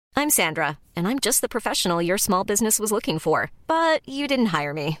I'm Sandra, and I'm just the professional your small business was looking for. But you didn't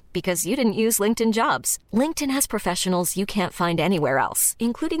hire me because you didn't use LinkedIn Jobs. LinkedIn has professionals you can't find anywhere else,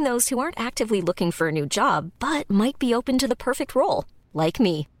 including those who aren't actively looking for a new job, but might be open to the perfect role, like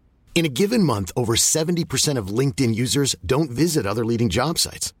me. In a given month, over 70% of LinkedIn users don't visit other leading job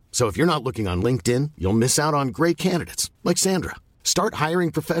sites. So if you're not looking on LinkedIn, you'll miss out on great candidates like Sandra. Start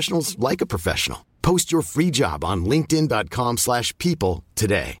hiring professionals like a professional. Post your free job on linkedin.com/people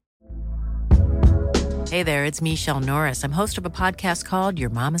today. Hey there, it's Michelle Norris. I'm host of a podcast called Your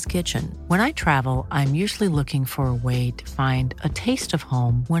Mama's Kitchen. When I travel, I'm usually looking for a way to find a taste of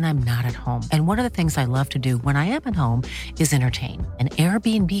home when I'm not at home. And one of the things I love to do when I am at home is entertain. And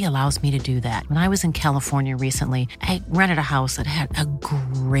Airbnb allows me to do that. When I was in California recently, I rented a house that had a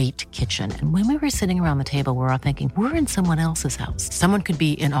great kitchen. And when we were sitting around the table, we're all thinking, we're in someone else's house. Someone could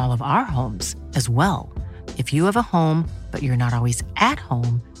be in all of our homes as well. If you have a home, but you're not always at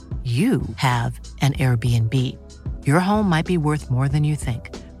home, you have an Airbnb. Your home might be worth more than you think.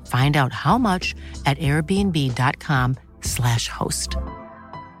 Find out how much at airbnb.com/host.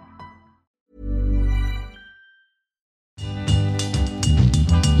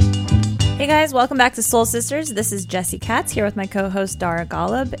 Hey guys, welcome back to Soul Sisters. This is Jessie Katz here with my co-host Dara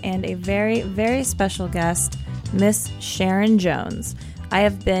Golub and a very, very special guest, Miss Sharon Jones. I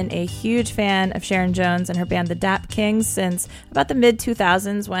have been a huge fan of Sharon Jones and her band, the Dap Kings, since about the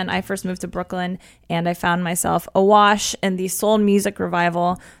mid-2000s when I first moved to Brooklyn, and I found myself awash in the soul music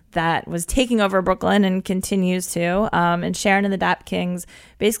revival that was taking over Brooklyn and continues to. And Sharon and the Dap Kings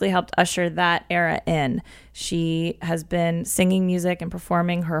basically helped usher that era in. She has been singing music and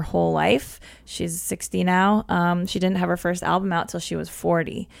performing her whole life. She's 60 now. She didn't have her first album out till she was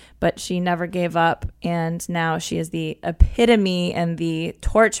 40, but she never gave up. And now she is the epitome and the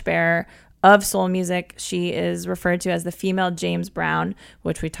torchbearer of soul music. She is referred to as the female James Brown,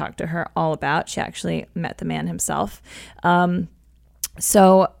 which we talked to her all about. She actually met the man himself.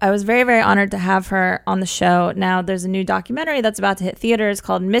 So I was very, very honored to have her on the show. Now, there's a new documentary that's about to hit theaters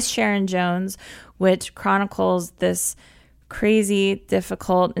called Miss Sharon Jones, which chronicles this crazy,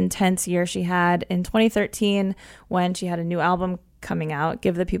 difficult, intense year she had in 2013 when she had a new album coming out,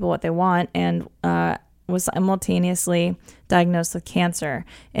 Give the People What They Want, and was simultaneously diagnosed with cancer.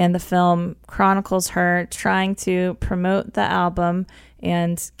 And the film chronicles her trying to promote the album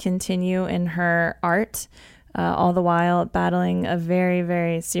and continue in her art, all the while battling a very,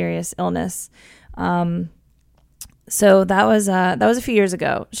 very serious illness. So that was a few years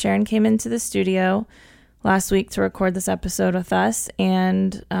ago. Sharon came into the studio last week to record this episode with us,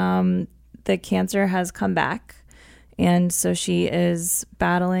 and the cancer has come back. And so she is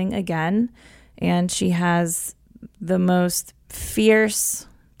battling again, and she has the most fierce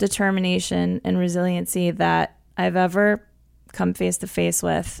determination and resiliency that I've ever come face to face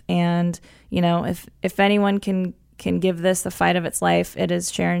with. And you know, if anyone can give this the fight of its life, it is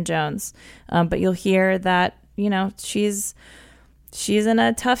Sharon Jones. But you'll hear that, you know, she's in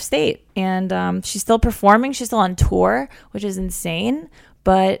a tough state, and she's still performing. She's still on tour, which is insane,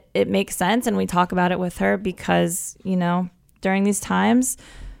 but it makes sense. And we talk about it with her because, you know, during these times,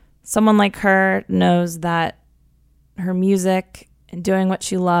 someone like her knows that her music and doing what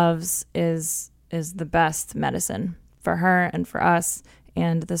she loves is the best medicine for her and for us.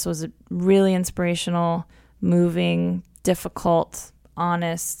 And this was a really inspirational, moving, difficult,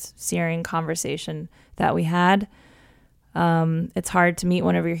 honest, searing conversation that we had. It's hard to meet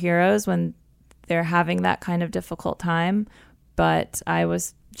one of your heroes when they're having that kind of difficult time, but I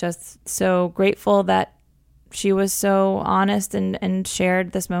was just so grateful that she was so honest and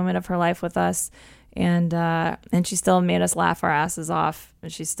shared this moment of her life with us. And she still made us laugh our asses off.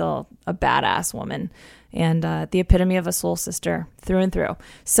 And she's still a badass woman and the epitome of a soul sister through and through.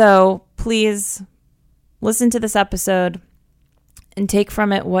 So please listen to this episode and take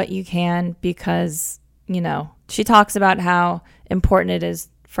from it what you can, because, you know, she talks about how important it is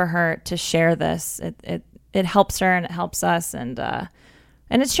for her to share this. It helps her and it helps us. And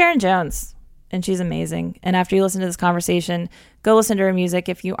it's Sharon Jones, and she's amazing. And after you listen to this conversation, go listen to her music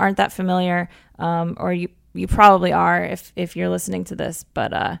if you aren't that familiar, or you probably are if you're listening to this.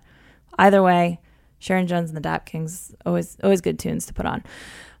 But either way, Sharon Jones and the Dap Kings, always good tunes to put on.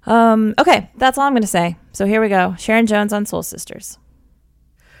 Okay, that's all I'm going to say. So here we go. Sharon Jones on Soul Sisters.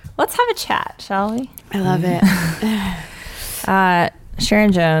 Let's have a chat, shall we? I love it.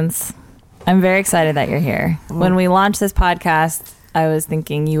 Sharon Jones, I'm very excited that you're here. When we launched this podcast, I was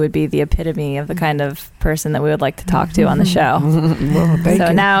thinking you would be the epitome of the kind of person that we would like to talk to on the show. Well, thank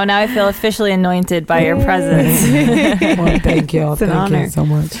you. Now I feel officially anointed by your presence. Well, thank you. Thank you so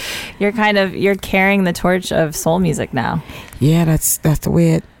much. You're carrying the torch of soul music now. Yeah, that's the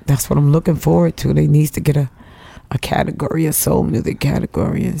way that's what I'm looking forward to. They needs to get a category, a soul music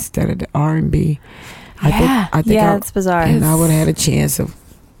category instead of the R&B. I think it's bizarre. And I would have had a chance of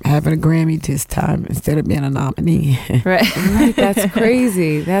having a Grammy this time instead of being a nominee. Right. That's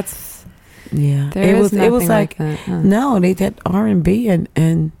crazy. That's It was like that, huh? No, they did R&B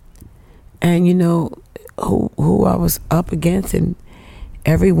and you know who I was up against, and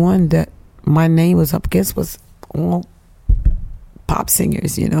everyone that my name was up against was all pop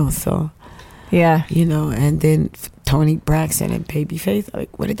singers, you know. So yeah, you know, and then Tony Braxton and Babyface,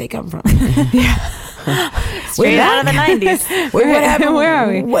 like, where did they come from? Straight out of the 90s. What happened? Where are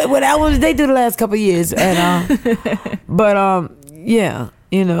we? What albums they do the last couple of years? And yeah,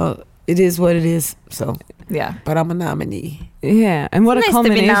 you know, it is what it is. So yeah, but I'm a nominee. Yeah, and what it's a nice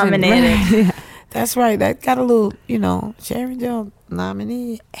culmination! to be nominated. Yeah. That's right. That got a little, you know, Sharon Jones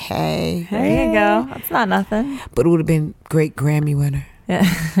nominee. Hey, there you go. That's not nothing. But it would have been great Grammy winner. Yeah.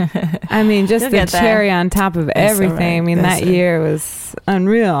 I mean, just You'll the get there. cherry on top of everything. all right. I mean, That's that it. year was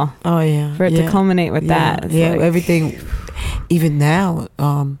unreal Oh yeah, for it to culminate with that. It's Yeah, like- everything. Even now,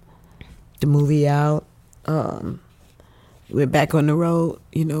 the movie out. We're back on the road,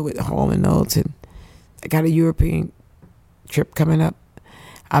 you know, with Hall and Oates, and I got a European trip coming up.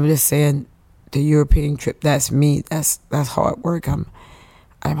 I'm just saying, the European trip. That's me. That's hard work.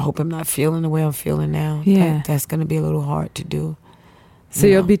 I hope I'm not feeling the way I'm feeling now. Yeah. That's going to be a little hard to do. So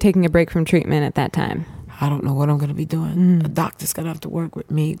you you'll know. be taking a break from treatment at that time. I don't know what I'm going to be doing. Mm. A doctor's going to have to work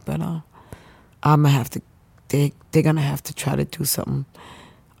with me, but I'm going to have to, they're going to have to try to do something,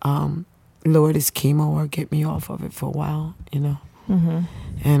 lower this chemo or get me off of it for a while, you know. Mm-hmm.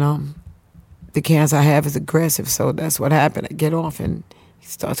 And the cancer I have is aggressive, so that's what happened. I get off and it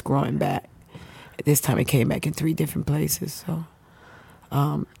starts growing back. This time it came back in 3 different places, so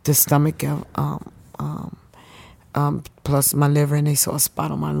the stomach, plus my liver, and they saw a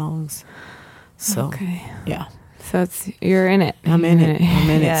spot on my lungs. So Okay. yeah, So you're in it. I'm in it. I'm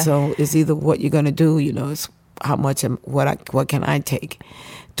in Yeah. it. So it's either what you're gonna do, you know, it's how much what can I take?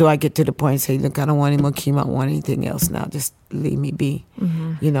 Do I get to the point and say, look, I don't want any more chemo, I don't want anything else now, just leave me be.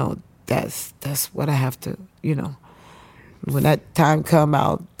 Mm-hmm. You know, that's what I have to, you know. When that time come,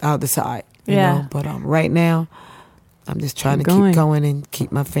 I'll decide. You Yeah. know? But right now, I'm just trying to Going. keep going and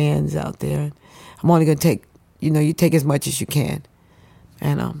keep my fans out there. I'm only gonna take, you know, you take as much as you can,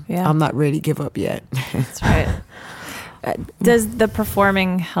 and Yeah. I'm not ready to give up yet. That's right. Does the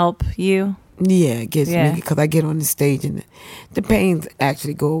performing help you? Yeah, it gets Yeah. me because I get on the stage and the pains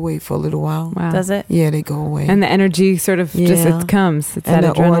actually go away for a little while. Wow. Does it? Yeah, they go away. And the energy sort of just Yeah. it comes. It's And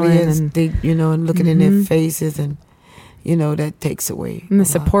that the adrenaline audience, and, they, you know, and looking in their Mhm. faces, and you know, that takes away and the a lot.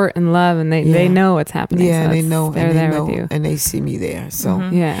 support and love, and they Yeah. know what's happening. Yeah, so they it's- know, they're and they there know, with you. and they see me there. So,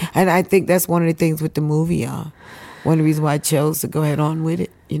 Mhm. Yeah. and I think that's one of the things with the movie. One of the reasons why I chose to go ahead on with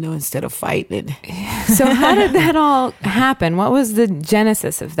it, you know, instead of fighting it. So how did that all happen? What was the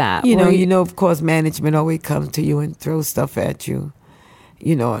genesis of that? You Were know, of course, management always comes to you and throws stuff at you.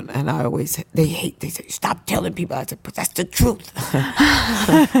 You know, and I always, they say, stop telling people. I said, but that's the truth. But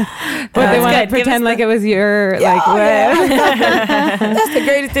they That's want to good. Give pretend us like it was your Yeah, like oh, what? yeah. That's the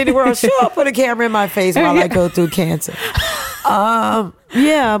greatest thing in the world. Sure, put a camera in my face while I go through cancer.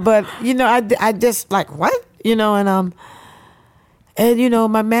 Yeah, but you know, I just like what, you know, and you know,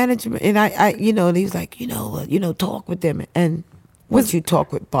 my management and I you know, he was like, you know, talk with them, and once you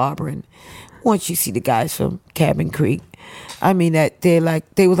talk with Barbara, and once you see the guys from Cabin Creek, I mean that they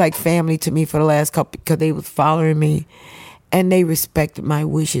was like family to me for the last couple, because they was following me, and they respected my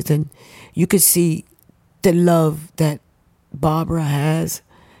wishes, and you could see the love that Barbara has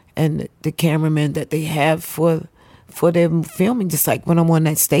and the cameraman that they have for them filming. Just like when I'm on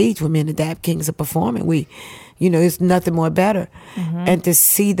that stage when me and the Dap Kings are performing, we, you know, it's nothing more better. Mm-hmm. And to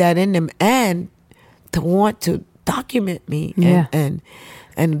see that in them and to want to document me Yeah.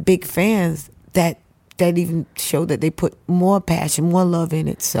 and big fans that even show that they put more passion, more love in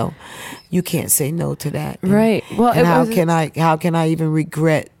it. So you can't say no to that. And, Right. Well, and it how was- can I even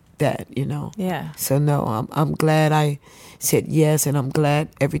regret that, you know? Yeah. So no, I'm glad I said yes, and I'm glad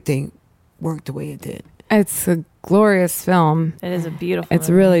everything worked the way it did. It's a glorious film. It is a beautiful. It's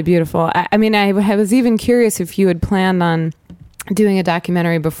movie. really beautiful. I mean, I was even curious if you had planned on doing a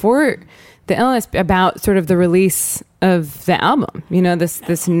documentary before the illness about sort of the release of the album. You know,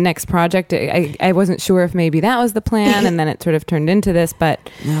 this next project. I wasn't sure if maybe that was the plan, and then it sort of turned into this. But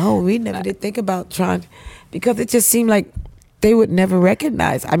No, we never did think about trying, because it just seemed like they would never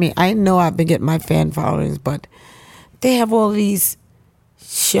recognize. I mean, I know I've been getting my fan followings, but they have all these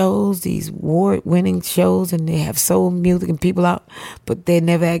shows, these award-winning shows, and they have soul music and people out, but they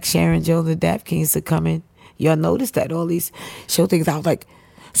never asked Sharon Jones and the Dap Kings to come in. Y'all noticed that all these show things. I was like,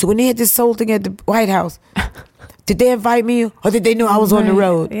 So when they had this soul thing at the White House, did they invite me or did they know I was on the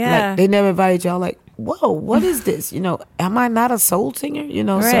road? Yeah. Like, they never invited y'all. Like, whoa, what is this? Am I not a soul singer?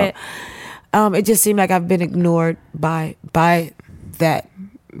 Right. So it just seemed like I've been ignored by that.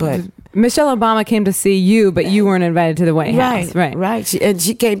 But Michelle Obama came to see you, but you weren't invited to the White House. Right.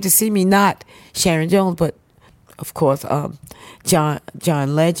 She came to see me, not Sharon Jones, but of course John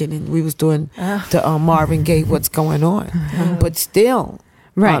Legend, and we was doing the Marvin Gaye "What's Going On," but still.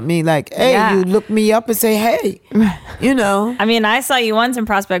 Right. I mean, like, hey, you look me up and say, hey, I mean, I saw you once in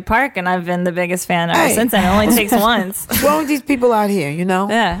Prospect Park, and I've been the biggest fan ever since then. It only takes once. What's wrong with these people out here,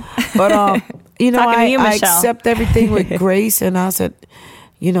 Yeah. But, Talking to you, I Michelle. accept everything with grace, and I said,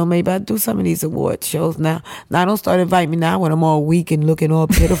 maybe I'll do some of these award shows now. Now, don't start inviting me now when I'm all weak and looking all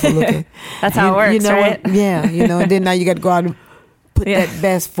pitiful looking. That's how it works, right? Yeah, and then now you got to go out and put that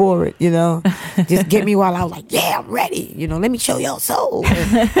best forward, Just get me while I was like, yeah, I'm ready. Let me show your soul.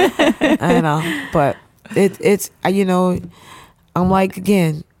 But it's I'm like,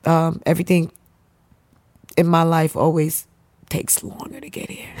 again, everything in my life always takes longer to get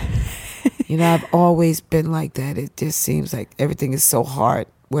here. I've always been like that. It just seems like everything is so hard.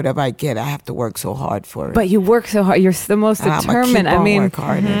 Whatever I get, I have to work so hard for it. But you work so hard. You're the most determined. I mean, work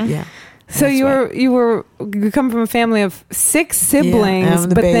hard. Yeah. So you come from a family of 6 siblings,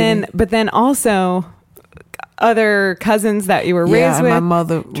 but then also other cousins that you were raised with. My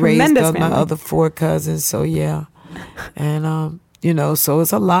mother raised family. my other 4 cousins. So yeah, and so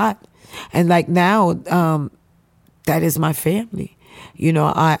it's a lot. And like now, that is my family.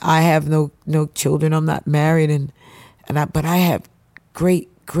 I have no children. I'm not married, but I have great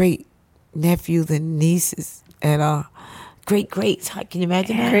nephews and nieces and great greats. Can you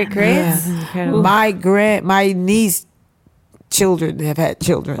imagine that? Great greats. Yeah. My niece children have had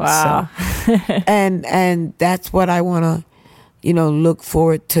children. Wow. So, and that's what I want to, look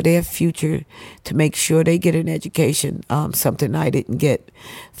forward to their future, to make sure they get an education. Something I didn't get.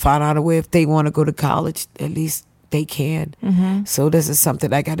 Find out a way if they want to go to college, at least they can. Mm-hmm. So this is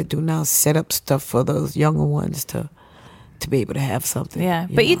something I got to do now. Set up stuff for those younger ones to be able to have something. Yeah,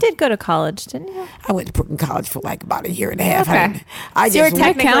 but you did go to college, didn't you? I went to Brooklyn College for like about a year and a half. Okay. So you were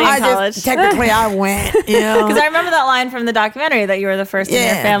technically in college. Technically, I went. Because I remember that line from the documentary that you were the first in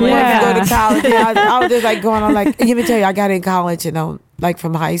your family to to go to college. I was just like going on like, let me tell you, I got in college, like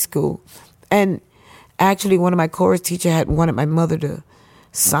from high school. And actually, one of my chorus teachers had wanted my mother to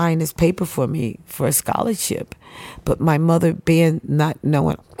sign this paper for me for a scholarship. But my mother being not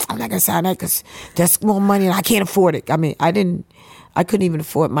knowing, I'm not going to sign that because that's more money and I can't afford it. I mean, I couldn't even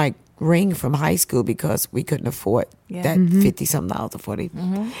afford my ring from high school because we couldn't afford that $50-something or $40.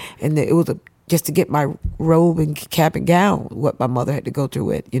 Mm-hmm. And it was just to get my robe and cap and gown, what my mother had to go through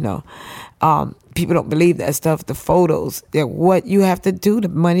with, people don't believe that stuff, the photos, what you have to do, the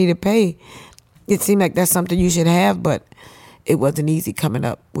money to pay. It seemed like that's something you should have, but it wasn't easy coming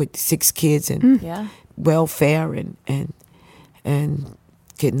up with 6 kids and welfare and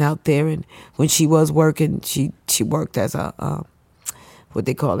getting out there. And when she was working, she worked as a what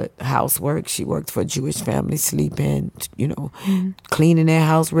they call it, housework. She worked for a Jewish family, sleeping, cleaning their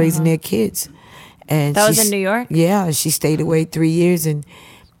house, raising their kids. And that was in New York? Yeah, she stayed away 3 years and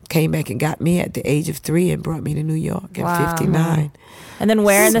came back and got me at the age of 3 and brought me to New York at 59. And then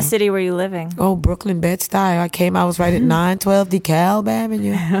where in the city were you living? Oh, Brooklyn, Bed-Stuy. I was right at 912 DeKalb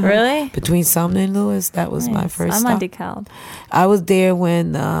Avenue. Really? Between Sumner and Lewis. That was my first I'm stop. on DeKalb. I was there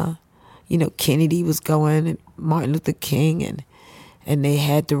when, Kennedy was going and Martin Luther King and they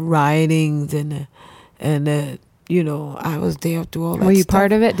had the riotings and I was there through all that Were you stuff.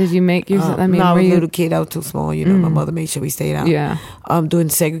 part of it? Did you make use? No, I was a little kid. I was too small. My mother made sure we stayed out. Yeah. Doing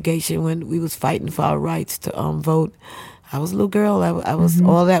segregation when we was fighting for our rights to vote. I was a little girl. I was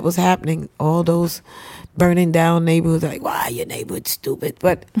all that was happening. All those burning down neighborhoods. Like, why your neighborhood stupid?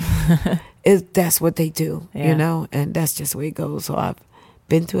 But that's what they do, and that's just the way it goes. So I've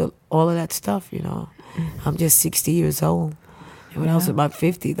been through all of that stuff. I'm just 60 years old. And when I was in my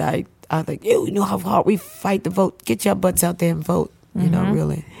 50s, I was like, you know how hard we fight to vote. Get your butts out there and vote.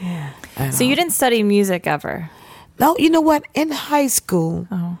 Really. Yeah. So you didn't study music ever? No, you know what? In high school,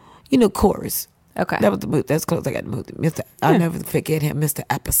 chorus. Okay. That was that's close. I got moved. I'll never forget him, Mr.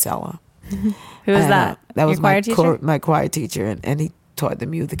 Apicella. Who was that? That was your choir teacher? My choir teacher, and he taught the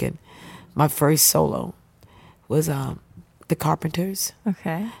music. And my first solo was the Carpenters.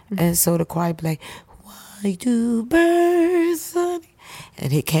 Okay. And so the choir played, "Why do birds?"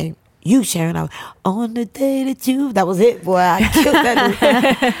 And he came you, Sharon. I was, on the day that you, that was it, boy. I killed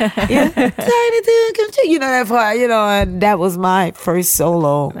that. You know that part, you know, and that was my first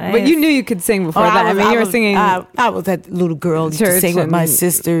solo. Nice. But you knew you could sing before that. You were singing. I was that little girl used to church sing with my and-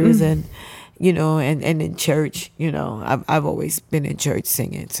 sisters and, you know, and in church, you know. I've always been in church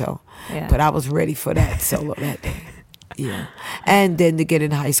singing, so. Yeah. But I was ready for that solo that day. Yeah. And then to get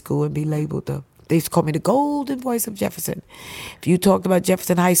in high school and be labeled they used to call me the golden voice of Jefferson. If you talked about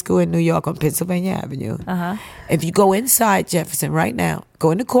Jefferson High School in New York on Pennsylvania Avenue, if you go inside Jefferson right now,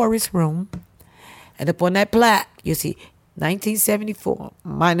 go in the chorus room, and up on that plaque, you see 1974,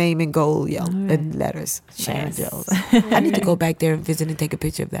 my name in gold in letters, Sharon Nice. Jones. I need to go back there and visit and take a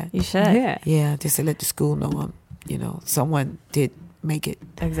picture of that. You should. Yeah. Yeah, just to let the school know, you know, someone did make it.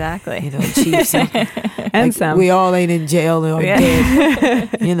 Exactly. You know, achieve something. And Like, some. we all ain't in jail or dead.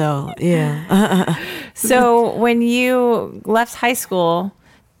 You know, yeah. So when you left high school,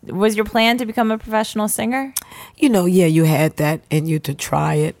 was your plan to become a professional singer? You know, yeah, you had that in you to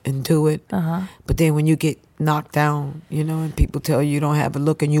try it and do it. But then when you get knocked down, you know, and people tell you don't have a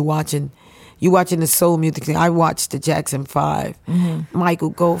look, and you watching the soul music thing. I watched the Jackson 5. Michael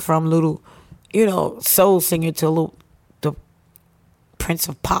go from little, you know, soul singer to little, the Prince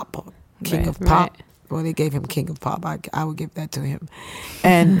of Pop, or King of Pop. Right. Well, they gave him King of Pop. I would give that to him.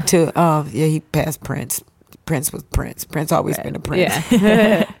 And to he passed Prince. Prince was Prince. Prince always been a Prince.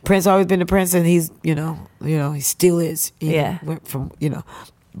 Yeah. Prince always been a Prince, and he's you know he still is. He Yeah. went from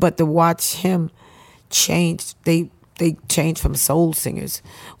but to watch him change, they changed from soul singers.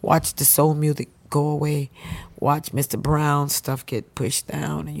 Watch the soul music go away. Watch Mr. Brown's stuff get pushed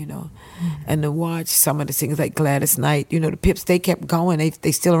down, and and to watch some of the singers like Gladys Knight. The Pips, they kept going.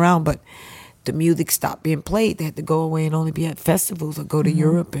 They still around, but the music stopped being played. They had to go away and only be at festivals or go to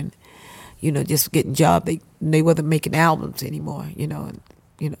Europe and just getting jobs. They wasn't making albums anymore.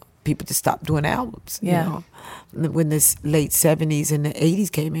 And people just stopped doing albums. Yeah. When this late 70s and the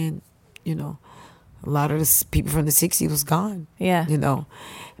 80s came in, a lot of the people from the 60s was gone. Yeah.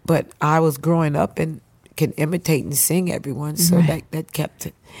 But I was growing up and can imitate and sing everyone, so that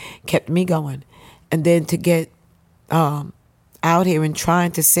kept me going. And then to get out here and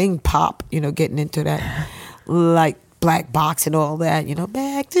trying to sing pop, getting into that like Black Box and all that,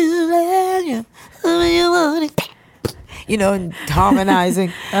 back to that, and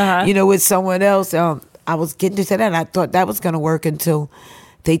harmonizing, with someone else. I was getting into that, and I thought that was going to work until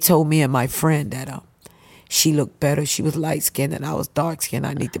they told me and my friend that she looked better. She was light skinned and I was dark skinned.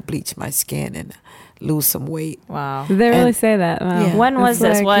 I need to bleach my skin and lose some weight. Wow. Did they really And- say that? Wow. Yeah. When was It's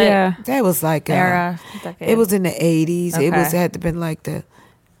this? like, What Yeah. That was like era? Decade? it was in the 80s. It Okay. had to been like the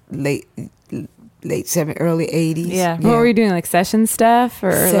late 70s, early 80s. Yeah. What were you doing? Like session stuff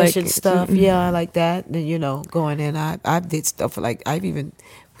or Session like stuff, yeah, like that. And going in, I did stuff like I've even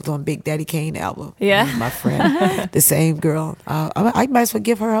was on Big Daddy Kane album. Yeah. My friend, the same girl. I might as well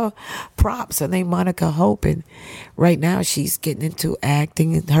give her props. Her name Monica Hope, and right now she's getting into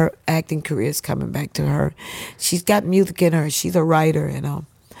acting, and her acting career is coming back to her. She's got music in her. She's a writer, and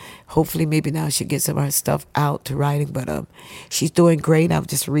hopefully maybe now she'll get some of her stuff out to writing. But she's doing great. I'm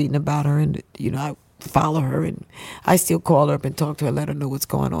just reading about her, and I follow her, and I still call her up and talk to her, let her know what's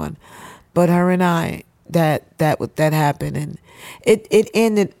going on. But her and I, that happened, and it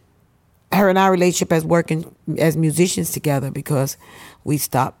ended her and our relationship as working as musicians together, because we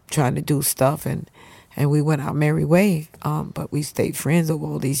stopped trying to do stuff and we went our merry way. But we stayed friends over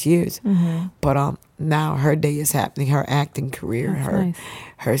all these years. But now her day is happening. Her acting career, That's nice.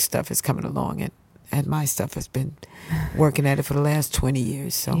 her stuff is coming along, and my stuff has been working at it for the last 20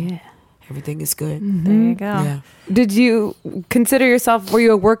 years. So Yeah. everything is good. There you go. Yeah. Did you consider yourself, were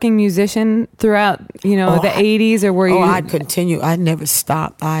you a working musician throughout, the I- 80s, or were you? I continue. I never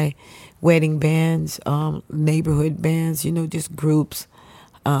stopped. Wedding bands, neighborhood bands, just groups.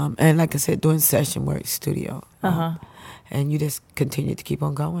 And like I said, doing session work, studio. And you just continue to keep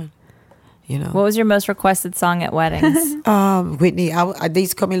on going, What was your most requested song at weddings? Whitney, they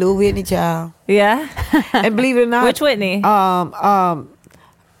used to call me Little Whitney Child. Yeah. And believe it or not. Which Whitney?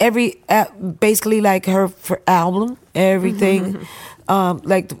 Basically like her album, everything.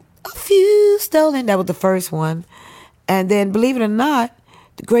 Like A Few Stolen, that was the first one. And then believe it or not,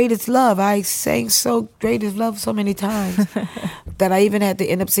 The Greatest Love. I sang Greatest Love so many times that I even had to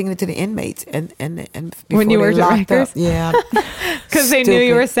end up singing it to the inmates and before When you they worked at locked up. Rikers? Yeah. Because they knew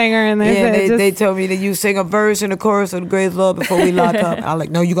you were a singer, and they Yeah, said, they told me that you sing a verse and a chorus of The Greatest Love before we lock up. I'm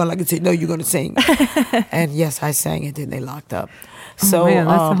like, no, you're gonna like it. No, you're gonna sing. And yes, I sang it. Then they locked up. So man,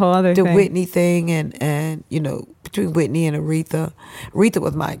 that's a whole other the thing. Whitney thing, and between Whitney and Aretha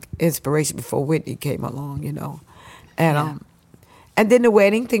was my inspiration before Whitney came along. And And then the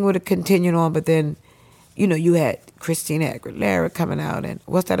wedding thing would have continued on, but then, you know, you had Christina Aguilera coming out, and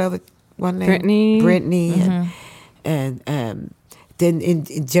what's that other one name? Britney. And then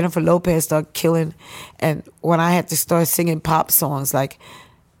Jennifer Lopez started killing. And when I had to start singing pop songs, like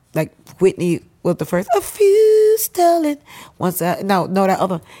Whitney was the first, a few stolen. Once that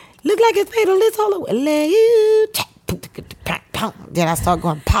other, look like it's made a list all over. Lay you. Then I start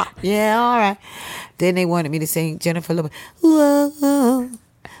going pop. Yeah, all right. Then they wanted me to sing Jennifer Lopez. Whoa,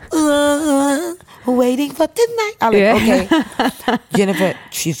 whoa, waiting for tonight. I okay. Jennifer,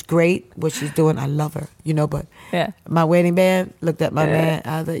 she's great. What she's doing, I love her. You know, but my wedding band looked at my man.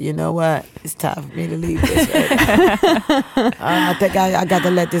 I thought, you know what? It's time for me to leave this. I think I got to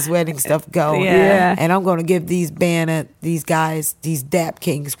let this wedding stuff go. Yeah. And I'm going to give these guys, these Dap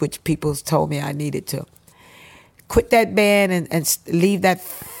Kings, which people told me I needed to quit that band and leave that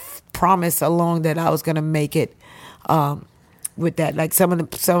promise alone that I was going to make it with that. Like some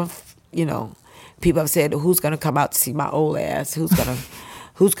you know, people have said, who's going to come out to see my old ass? Who's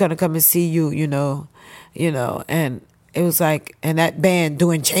going to come and see you, you know, and it was like, and that band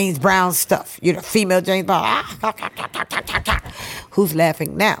doing James Brown stuff, you know, female James Brown. Who's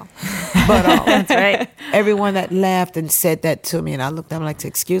laughing now? But That's right. Everyone that laughed and said that to me, and I looked at them like,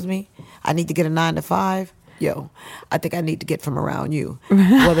 excuse me, I need to get a 9 to 5. Yo, I think I need to get from around you.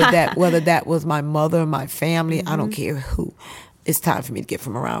 Whether that was my mother, my family, I don't care who. It's time for me to get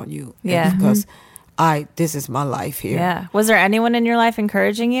from around you. Yeah. Because this is my life here. Yeah. Was there anyone in your life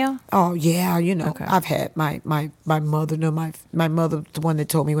encouraging you? Oh yeah, you know, Okay. I've had my mother. No, my mother, the one that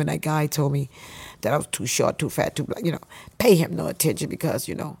told me when that guy told me that I was too short, too fat, too black. You know, pay him no attention because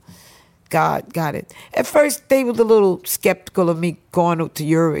you know, God got it. At first, they was a little skeptical of me going to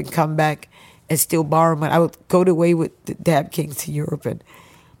Europe and come back and still borrow money. I would go away with the Dap Kings to Europe and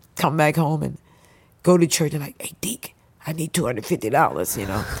come back home and go to church and like, hey, Deke, I need $250, you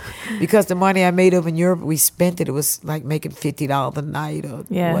know. Because the money I made over in Europe, we spent it. It was like making $50 a night or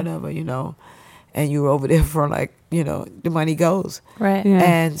whatever, you know. And you were over there for like, you know, the money goes. Right. Yeah.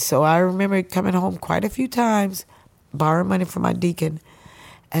 And so I remember coming home quite a few times, borrowing money from my deacon.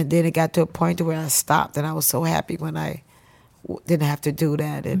 And then it got to a point where I stopped, and I was so happy when I didn't have to do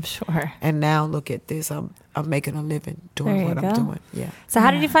that. And, I'm sure. And now look at this. I'm making a living doing There you what I'm go. doing. Yeah. So how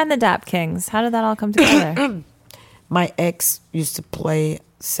did you find the Dap Kings? How did that all come together? My ex used to play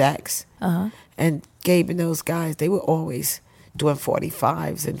sax. And Gabe and those guys, they were always doing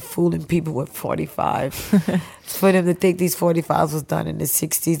 45s and fooling people with 45s. For them to think these 45s was done in the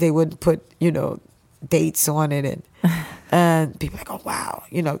 60s, they wouldn't put, you know, dates on it. And people like, oh, wow.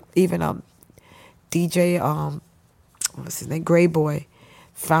 You know, even DJ, what's his name, Gray Boy,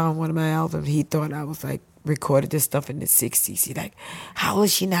 found one of my albums. He thought I was like, recorded this stuff in the 60s. He like, how old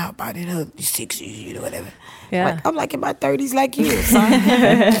is she now? About in her 60s, you know, whatever. Yeah. I'm like in my 30s like you, son.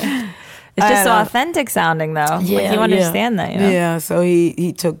 It's just so And, authentic sounding, though. Like, you understand that, you know? Yeah, so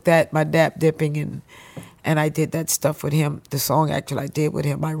he took that, my dap dipping, and I did that stuff with him. The song, actually, I did with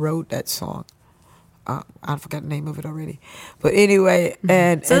him. I wrote that song. I forgot the name of it already. But anyway,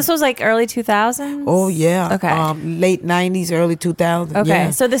 and... So this was like early 2000s? Oh, yeah. Okay. Late 90s, early 2000s. Okay, Yeah.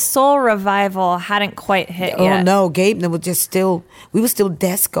 so the soul revival hadn't quite hit Oh, yet. no. Gabe and them were just still... We were still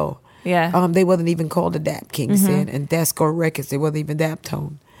Desco. Yeah. They wasn't even called the Dap Kings then. And Desco Records, they wasn't even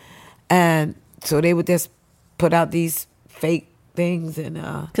Daptone. And so they would just put out these fake things and...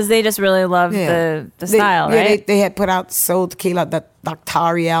 Because they just really loved the style, Yeah, right? they had put out Soul Tequila, that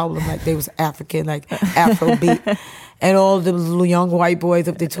Doctari album, like they was African, like Afrobeat. And all the little young white boys,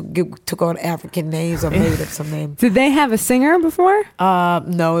 if they took on African names or made up some names. Did they have a singer before?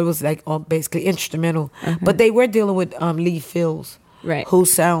 No, it was like all basically instrumental. But they were dealing with Lee Fields, Right. who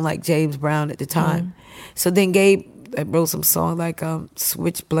sound like James Brown at the time. So then Gabe wrote some song like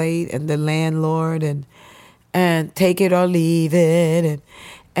Switchblade and The Landlord and Take It or Leave It,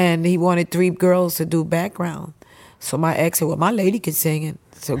 and he wanted 3 girls to do background. So my ex said, well, my lady can sing it.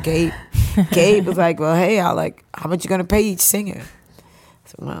 So Gabe was like, well, hey, how much you gonna pay each singer?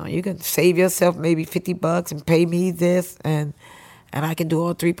 So, well, you can save yourself maybe $50 and pay me this, and I can do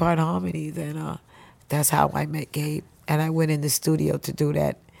all 3-part harmonies. And that's how I met Gabe. And I went in the studio to do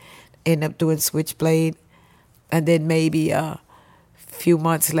that. Ended up doing Switchblade. And then maybe a few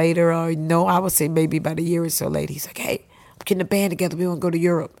months later, or no, I would say maybe about a year or so later, he's like, hey, I'm getting a band together. We're going to go to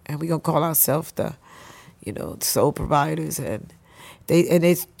Europe. And we're going to call ourselves the, you know, Soul Providers. And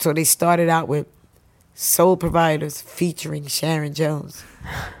they started out with Soul Providers featuring Sharon Jones.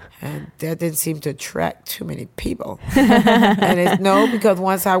 And that didn't seem to attract too many people. And because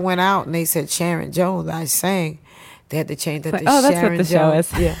once I went out and they said Sharon Jones, I sang, they had to change that to oh, that's Sharon what the show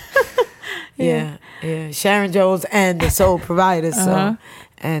Jones. is. Yeah. Yeah. Sharon Jones and the Soul Providers. So,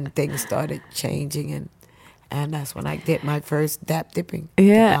 and things started changing, and that's when I did my first Dap Dipping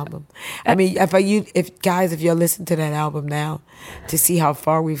album. I mean, if you're listening to that album now, to see how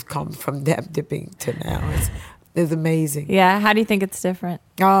far we've come from Dap Dipping to now, it's amazing. Yeah. How do you think it's different?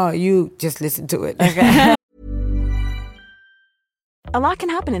 Oh, you just listen to it. Okay. A lot can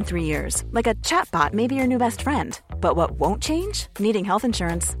happen in 3 years, like a chatbot may be your new best friend. But what won't change? Needing health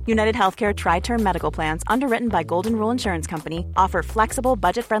insurance. United Healthcare Tri-Term Medical Plans, underwritten by Golden Rule Insurance Company, offer flexible,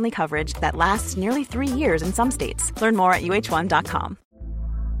 budget-friendly coverage that lasts nearly 3 years in some states. Learn more at uh1.com.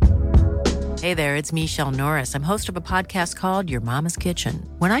 Hey there, it's Michelle Norris. I'm host of a podcast called Your Mama's Kitchen.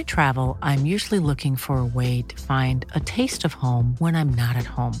 When I travel, I'm usually looking for a way to find a taste of home when I'm not at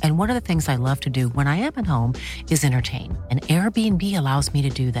home. And one of the things I love to do when I am at home is entertain. And Airbnb allows me to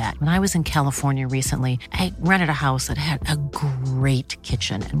do that. When I was in California recently, I rented a house that had a great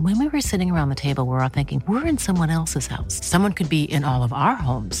kitchen. And when we were sitting around the table, we were all thinking, we're in someone else's house. Someone could be in all of our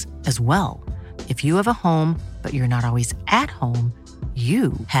homes as well. If you have a home, but you're not always at home,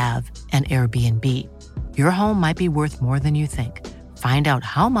 you have an Airbnb. Your home might be worth more than you think. Find out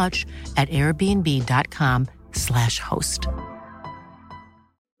how much at airbnb.com/host.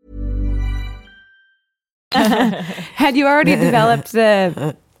 Had you already developed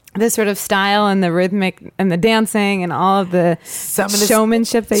the sort of style and the rhythmic and the dancing and all of the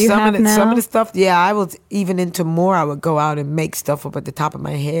showmanship that you have now? Some of the stuff, I was even into more. I would go out and make stuff up at the top of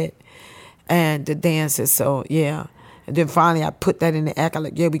my head and the dances. So, yeah. And then finally, I put that in the act. I'm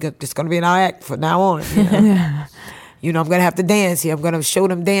like, it's going to be in our act from now on. You know, I'm going to have to dance here. I'm going to show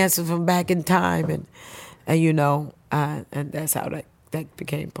them dances from back in time. And that's how that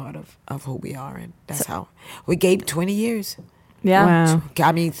became part of who we are. And that's how we gave 20 years. Yeah. Wow.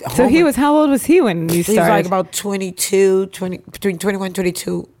 I mean, so how old was he when you started? He was like about 22, between 21 and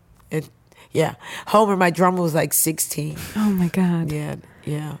 22. And Homer, my drummer, was like 16. Oh my God.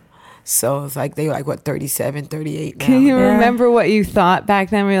 Yeah. So it's like they were like, 37, 38 now. Can you remember what you thought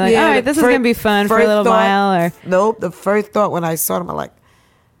back then? Were you like, all right, this is going to be fun for a little while? Or nope. The first thought when I saw them, I'm like,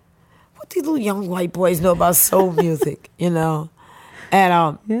 what these little young white boys know about soul music, And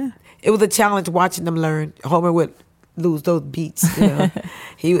it was a challenge watching them learn. Homer would lose those beats, but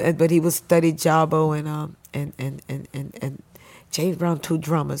he would study Jabo and James Brown, 2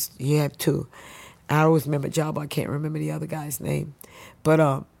 drummers. You have 2. I always remember Jabo. I can't remember the other guy's name,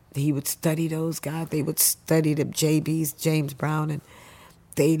 but he would study those guys. They would study the JBs, James Brown, and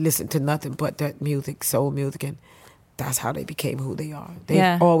they listened to nothing but that music, soul music, and that's how they became who they are.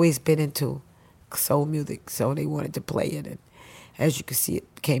 They've always been into soul music, so they wanted to play it, and as you can see,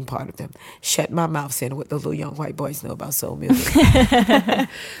 it became part of them. Shut my mouth saying what those little young white boys know about soul music. But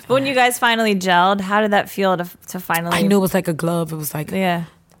when you guys finally gelled, how did that feel to finally? I knew it was like a glove. It was like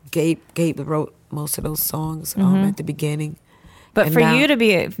Gabe wrote most of those songs at the beginning. But and for you to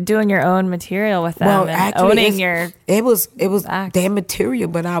be doing your own material with them and owning it was their material,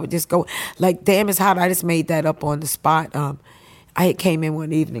 but I would just go like, Damn It's Hot. I just made that up on the spot. I came in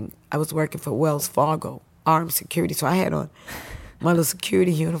one evening. I was working for Wells Fargo, armed security, so I had on my little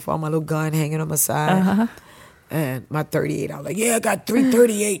security uniform, my little gun hanging on my side, and my 38. I was like, I got 3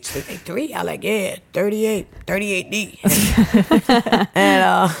 38s. They say 3? I like, 38D.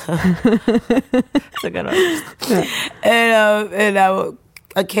 And it's a good one. And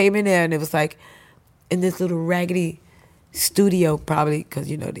I came in there, and it was like in this little raggedy studio, probably because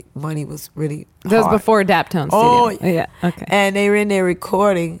the money was really hard. That was before Daptone Studio. Oh yeah, okay. And they were in there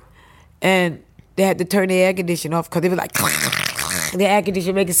recording, and they had to turn the air conditioner off because they were like, the air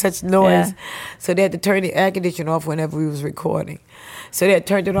conditioner making such noise. Yeah. So they had to turn the air conditioner off whenever we was recording. So they had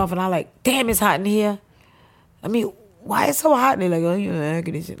turned it off, and I like, damn, it's hot in here. I mean, why it's so hot? And they're like, oh, you know, air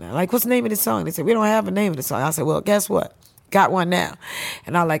conditioner. Like, what's the name of the song? They said, we don't have a name of the song. I said, well, guess what? Got one now.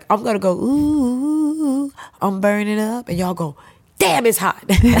 And I'm like, I'm going to go, ooh, I'm burning up. And y'all go, damn, it's hot.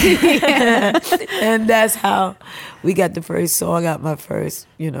 And that's how we got the first song out, my first,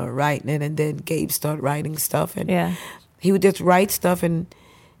 writing it. And then Gabe started writing stuff. And he would just write stuff. And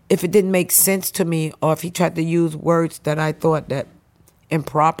if it didn't make sense to me, or if he tried to use words that I thought that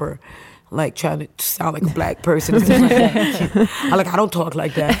improper, like trying to sound like a black person, and stuff like that. I don't talk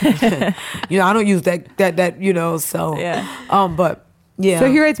like that. I don't use that, so. Yeah. But, yeah. So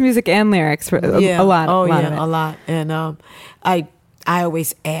he writes music and lyrics for a lot. Oh, a lot. And I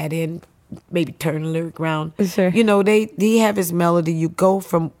always add in, maybe turn the lyric around. Sure. He have his melody. You go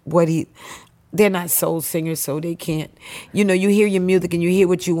from they're not soul singers, so they can't. You hear your music and you hear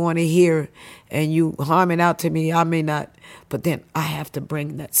what you want to hear, and you harm it out to me. I may not, but then I have to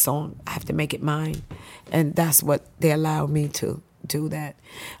bring that song. I have to make it mine, and that's what they allow me to do that.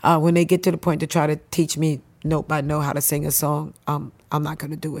 When they get to the point to try to teach me note by note how to sing a song, I'm not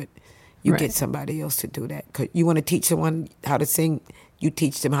going to do it. You get somebody else to do that. 'Cause you want to teach someone how to sing, you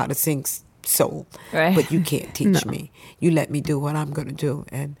teach them how to sing soul. Right. But you can't teach me. You let me do what I'm going to do.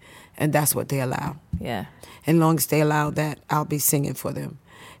 And that's what they allow. Yeah. And long as they allow that, I'll be singing for them.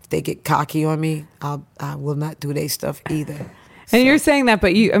 If they get cocky on me, I will not do their stuff either. And you're saying that,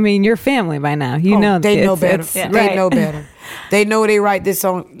 but you're family by now. You know they know better. They know Right. better. They know they write this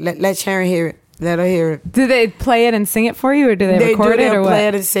song. Let Sharon hear it. Let her hear it. Do they play it and sing it for you, or do they record it, or They'll what? play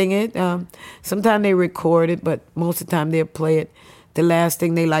it and sing it. Sometimes they record it, but most of the time they'll play it. The last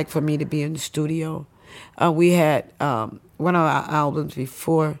thing they like for me to be in the studio. We had one of our albums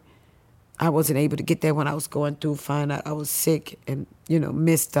before. I wasn't able to get there when I was going through, find out I was sick and,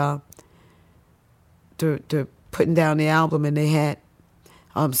 missed the putting down the album, and they had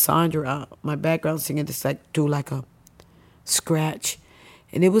Sandra, my background singer, just do like a scratch.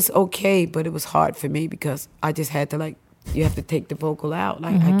 And it was okay, but it was hard for me because I just had to you have to take the vocal out.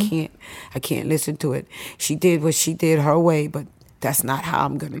 I can't listen to it. She did what she did her way, but that's not how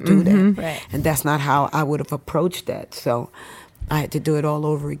I'm going to do that. Right. And that's not how I would have approached that. So I had to do it all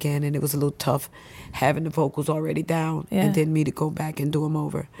over again, and it was a little tough having the vocals already down and then me to go back and do them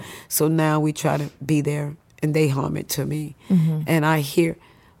over. So now we try to be there, and they hum it to me. And I hear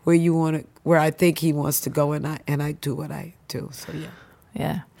where I think he wants to go, and I do what I do. So yeah.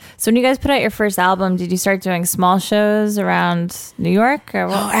 Yeah. So when you guys put out your first album, did you start doing small shows around New York or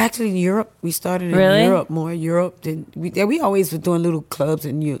what? Oh, actually in Europe. We started in Europe, more Europe than we always were doing little clubs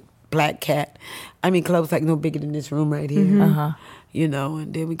in Black Cat. I mean clubs like no bigger than this room right here. And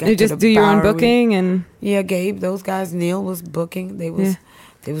then we got You to just the do your own Bowery. booking and Gabe, those guys, Neil was booking. They was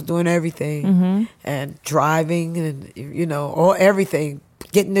doing everything and driving and all everything,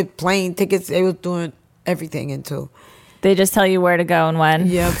 getting the plane tickets. They was doing everything until. They just tell you where to go and when.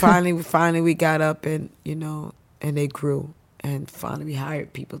 Yeah, finally we got up and and they grew, and finally we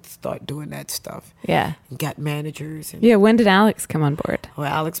hired people to start doing that stuff. Yeah. And got managers. And, when did Alex come on board? Well,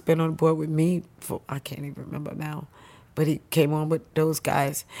 Alex been on board with me for I can't even remember now, but he came on with those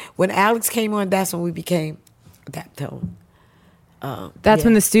guys. When Alex came on, that's when we became Daptone. That's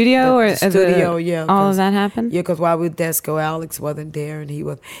when the studio the studio, all of that happened. Yeah, because while we were Desco, Alex wasn't there, and he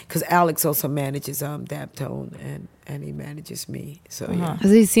was because Alex also manages Daptone and he manages me. So yeah.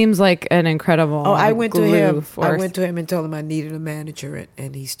 Because he seems like an incredible. Oh, I went to him. force. I went to him and told him I needed a manager,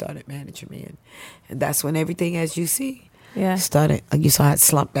 and he started managing me, and that's when everything, as you see, started. You saw I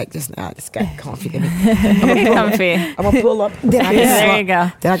slumped back just now. I just got confident. Comfy. I'm gonna pull up. Then I can There slump, you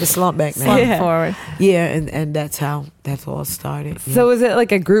go. Then I can slump back now. Slump forward. Yeah, and that's how that's all started. So was it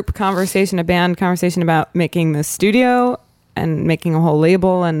like a group conversation, a band conversation about making the studio and making a whole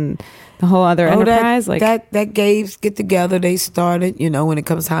label and the whole other enterprise? That Gabe's get together. They started. When it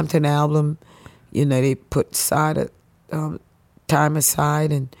comes time to an album, they put time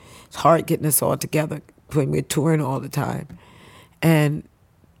aside, and it's hard getting us all together when we're touring all the time. And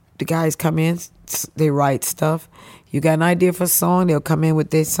the guys come in, they write stuff. You got an idea for a song, they'll come in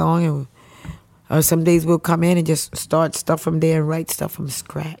with their song, or some days we'll come in and just start stuff from there and write stuff from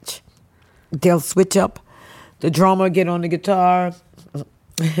scratch. They'll switch up. The drummer get on the guitar,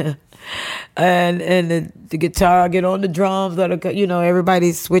 and the guitar get on the drums, or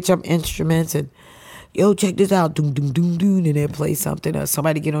everybody switch up instruments, and yo, check this out, doom doom doom doom, and they'll play something, or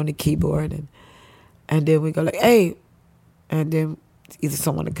somebody get on the keyboard, and then we go like, hey, and then either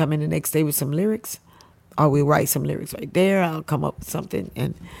someone will come in the next day with some lyrics, or we write some lyrics right there. I'll come up with something,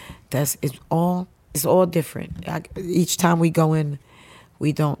 and it's all different. Each time we go in,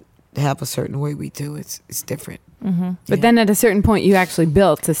 we don't have a certain way we do. It's different. But then at a certain point, you actually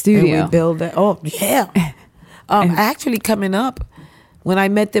built a studio. And we build that. Oh yeah. Actually, coming up, when I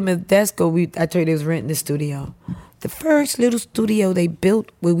met them at Desco, I told you they was renting the studio. The first little studio they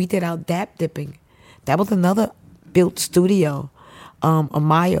built where we did our dap dipping, that was another built studio.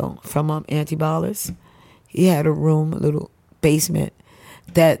 Amayo from Antiballers, he had a room, a little basement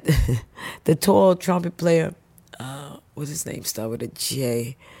that the tall trumpet player, what's his name, start with a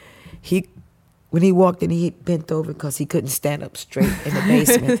J. When he walked in, he bent over because he couldn't stand up straight in the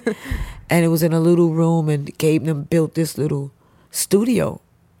basement. And it was in a little room, and Gabe them built this little studio.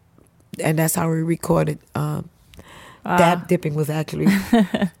 And that's how we recorded. Dap dipping was actually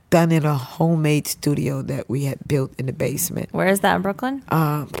done in a homemade studio that we had built in the basement. Where is that, in Brooklyn?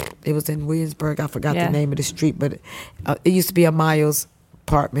 It was in Williamsburg. I forgot the name of the street, but it used to be a Miles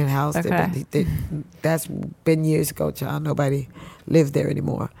apartment house. Okay. That's been years ago, child. Nobody lives there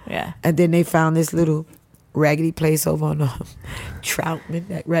anymore. Yeah. And then they found this little raggedy place over on Troutman,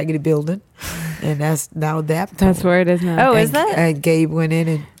 that raggedy building. and that's now Daptone. That's where it is now. Oh, and, is that? And Gabe went in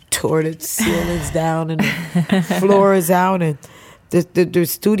and tore the ceilings down and the floors out, and the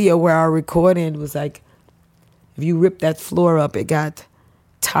studio where I recorded was like, if you rip that floor up, it got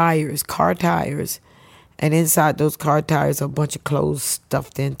tires, car tires, and inside those car tires are a bunch of clothes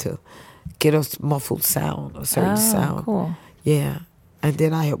stuffed in to get a muffled sound, a certain sound. Cool. Yeah. And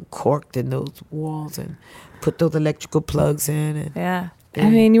then I have corked in those walls and put those electrical plugs in. And, Yeah. I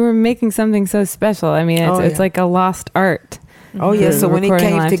mean, you were making something so special. I mean, it's like a lost art. Oh, yeah. The So when it recording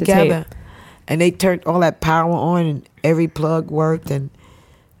came live to together tape. and they turned all that power on and every plug worked and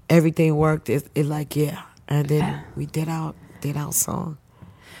everything worked, it like, yeah. And then we did our song.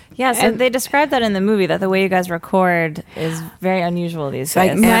 Yeah, so they described that in the movie, that the way you guys record is very unusual these It's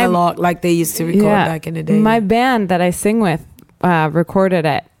like days. analog, like they used to record back in the day. My band that I sing with recorded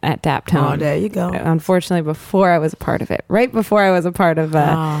at Daptone. Oh, there you go. Unfortunately, before I was a part of it, right before I was a part of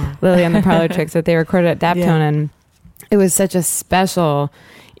Lily and the Parlor Tricks, that they recorded at Daptone, Yeah. and it was such a special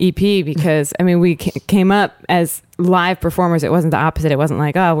EP because I mean we came up as live performers. It wasn't the opposite. It wasn't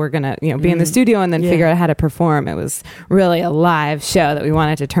like, oh, we're gonna be in the studio and then figure out how to perform. It was really a live show that we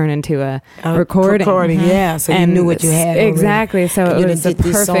wanted to turn into a recording. Yeah. So you knew what you had exactly. So and it you was did the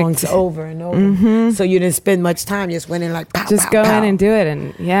these perfect songs over and over. So you didn't spend much time. You just went in like pow, just pow, go pow. in and do it,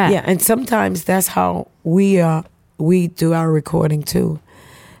 and Yeah, and sometimes that's how we do our recording too.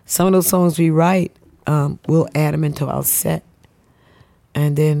 Some of those songs we write, we'll add them into our set,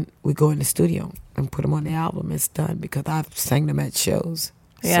 and then we go in the studio and put them on the album. It's done because I've sang them at shows.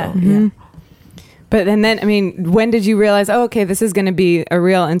 Yeah. So, yeah. But and then I mean, when did you realize? Oh, okay, this is going to be a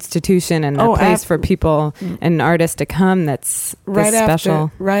real institution and a place for people and artists to come. That's Right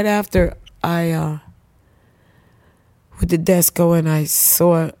special. Right after I, with the Desco, and I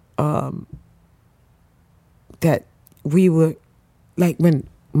saw that we were, like when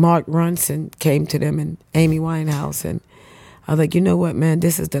Mark Ronson came to them and Amy Winehouse, and I was like, you know what, man,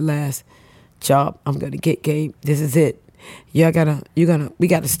 this is the last job I'm gonna get, Gabe. This is it. We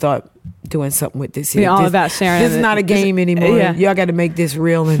gotta start doing something with this here. Be all This- about sharing This is it. not a game anymore. Yeah. Y'all got to make this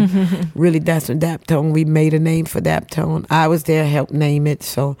real, and really, that's when Daptone. We made a name for Daptone. I was there, helped name it,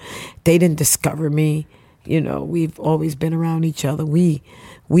 so they didn't discover me. We've always been around each other. We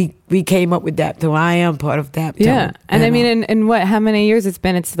came up with Daptone. I am part of Daptone. Yeah, and I mean, in what? How many years it's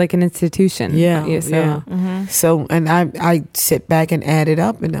been? It's like an institution. Yeah, So. yeah. So, and I sit back and add it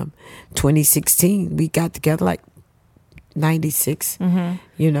up, and 2016 we got together like 96. And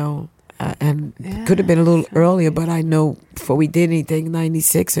could have been a little earlier, but I know before we did anything,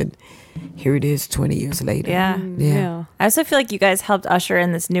 96, and here it is 20 years later. Yeah. I also feel like you guys helped usher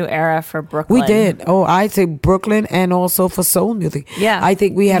in this new era for Brooklyn. We did. Oh, I'd say Brooklyn, and also for soul music. Yeah. I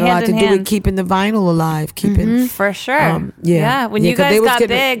think we had a lot Hand to in do hand. with keeping the vinyl alive, keeping. For sure. Yeah. When Yeah, you 'cause guys they was got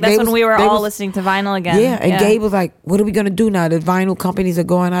getting- big, they that's when was- we were they all was- listening to vinyl again. Yeah, and Gabe was like, "What are we gonna do now? The vinyl companies are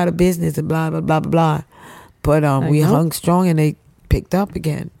going out of business and blah blah blah blah blah." But we hung strong, and they picked up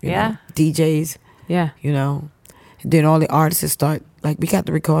again. You know? DJs. Yeah. And then all the artists start, like, we got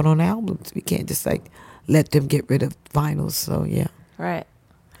to record on albums. We can't just like let them get rid of vinyls. So yeah. Right.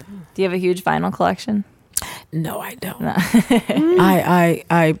 Do you have a huge vinyl collection? No, I don't. No.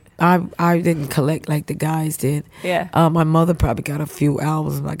 I didn't collect like the guys did. Yeah. My mother probably got a few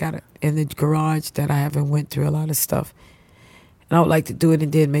albums. I got it in the garage that I haven't went through a lot of stuff. And I would like to do it,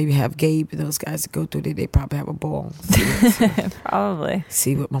 and then maybe have Gabe and those guys to go through it. They probably have a ball. Probably.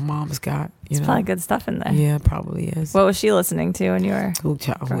 See what my mom's got. There's probably good stuff in there. Yeah, probably is. What was she listening to when you were School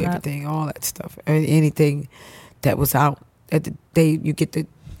child, growing up? everything, all that stuff. Anything that was out at the day, you get the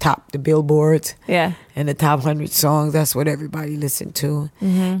billboards. Yeah. And the top 100 songs, that's what everybody listened to.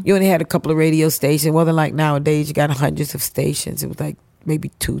 You only had a couple of radio stations. It wasn't like nowadays, you got hundreds of stations. It was like maybe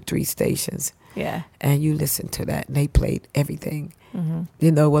 2-3 stations. Yeah. And you listened to that, and they played everything.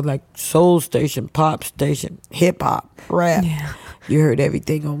 It was like soul station, pop station, hip hop, rap. Yeah. You heard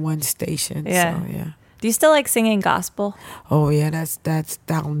everything on one station. Yeah. So, yeah. Do you still like singing gospel? Oh yeah,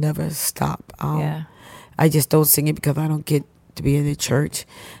 that'll never stop. Yeah. I just don't sing it because I don't get to be in the church.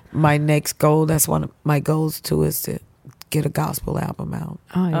 My next goal, that's one of my goals too, is to get a gospel album out.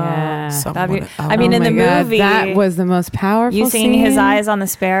 Oh yeah. Someone- I mean, Oh in the my God, movie, that was the most powerful. you singing "His scene. Eyes on the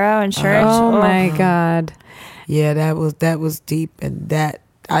Sparrow" in church. Oh my God. Yeah, that was deep, and that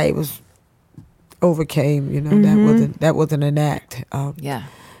I was overcame. That wasn't an act. Yeah.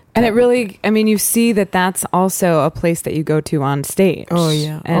 And it really, I mean, you see that that's also a place that you go to on stage. Oh,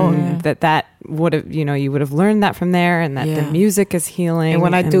 yeah. And Oh, yeah. that would have, you would have learned that from there, and that the Yeah. music is healing. And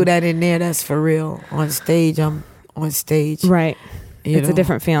when I do that in there, that's for real. On stage, I'm on stage. Right. you It's a know.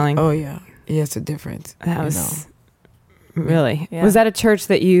 different feeling. Oh yeah, yeah, it's a difference. That you was know. Really? Yeah. Was that a church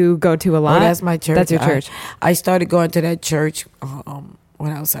that you go to a lot? Oh, that's my church. That's your church. I started going to that church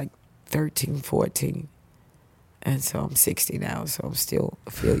when I was like 13, 14. And so I'm 60 now, so I'm still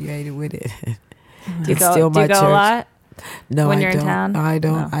affiliated with it. Do you go a lot? No, when I you're don't. in town? I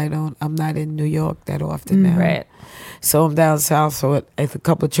don't. No. I don't. I'm not in New York that often now. Right. So I'm down south. So at a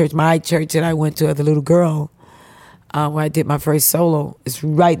couple of churches, my church that I went to as a little girl, where I did my first solo, is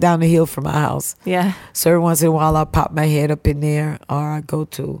right down the hill from my house. Yeah. So every once in a while, I pop my head up in there, or I go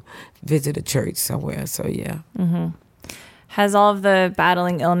to visit a church somewhere. So yeah. Mm-hmm. Has all of the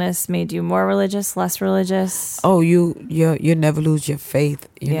battling illness made you more religious, less religious? Oh, you never lose your faith.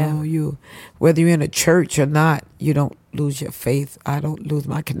 You know, whether you're in a church or not, you don't lose your faith. I don't lose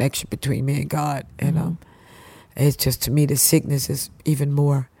my connection between me and God. And it's just, to me, the sickness is even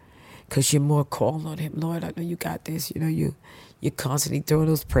more, because you're more calling on Him. Lord, I know you got this. You know, you're constantly throwing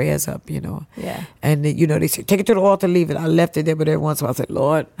those prayers up, you know. Yeah. And, they say, take it to the altar, leave it. I left it there, but every once in a while I said,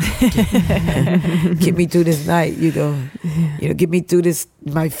 Lord, get me through this night, get me through this,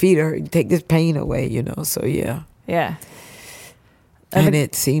 my feet hurt, take this pain away, so yeah. Yeah. And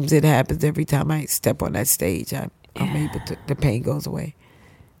it seems it happens every time I step on that stage. I'm able to, the pain goes away.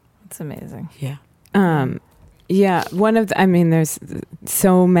 It's amazing. Yeah. Yeah, there's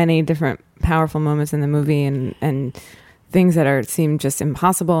so many different powerful moments in the movie and things that seem just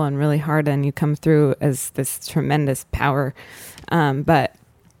impossible and really hard, and you come through as this tremendous power. But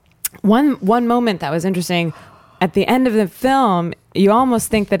one moment that was interesting, at the end of the film, you almost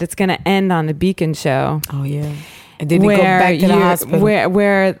think that it's going to end on the Beacon show. Oh, yeah. And then we go back to the hospital.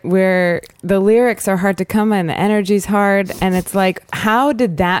 Where the lyrics are hard to come and the energy's hard, and it's like, how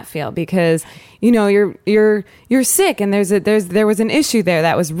did that feel? Because you're sick, and there was an issue there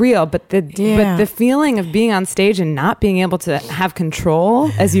that was real, but the feeling of being on stage and not being able to have control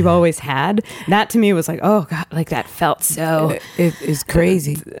as you've always had, that to me was like, oh God, like that felt so it's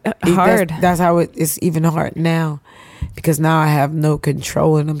crazy hard. That's how it's even hard now. Because now I have no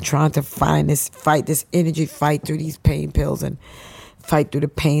control, and I'm trying to fight this energy, fight through these pain pills, and fight through the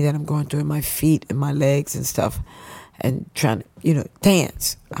pain that I'm going through in my feet and my legs and stuff, and trying to,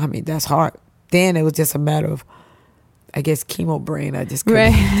 dance. I mean, that's hard. Then it was just a matter of, I guess, chemo brain. I just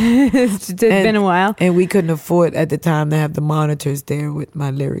couldn't. Right. It's been a while. And we couldn't afford at the time to have the monitors there with my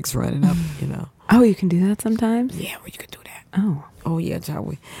lyrics running up, Oh, you can do that sometimes? Yeah, well, you can do that. Oh, yeah,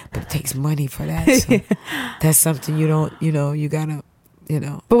 John. But it takes money for that. So that's something you don't, you gotta,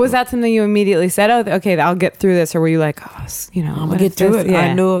 But was that something you immediately said? Oh, okay, I'll get through this, or were you like, I'm gonna get through it? Yeah.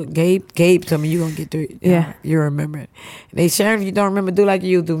 I know Gabe told me you're gonna get through it. Yeah, you remember it. And they, Sharon, if you don't remember, do like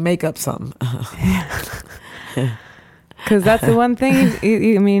you do, make up something. Because that's the one thing.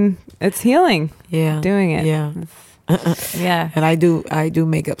 I mean, it's healing. Yeah, doing it. Yeah. Yeah. And I do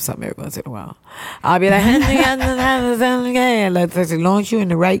make up something every once in a while. I'll be like, as long as you're in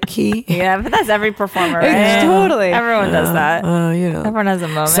the right key. Yeah, but that's every performer, right? Totally. Everyone does that. Everyone has a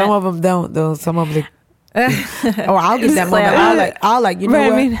moment. Some of them don't, though. Some of them. I'll get that moment.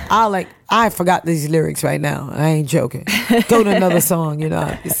 I forgot these lyrics right now. I ain't joking. Go to another song,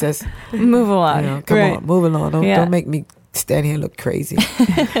 It says move along. Come on, move along. Don't make me stand here and look crazy.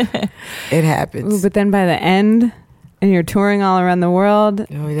 It happens. Ooh, but then by the end, and you're touring all around the world,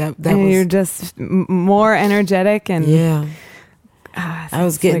 you're just more energetic and I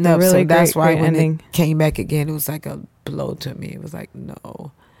was getting up, really so that's why when it came back again, it was like a blow to me. It was like,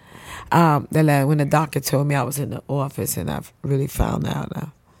 no. When the doctor told me I was in the office, and I really found out,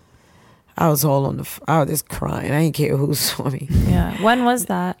 I was all I was just crying. I didn't care who saw me. Yeah. When was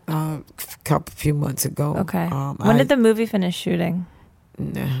that? A few months ago. Okay. When did the movie finish shooting?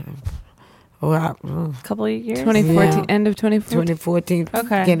 A couple of years? 2014, end of 2014. 2014,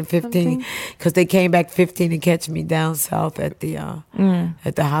 beginning 15. Because they came back 15 to catch me down south at the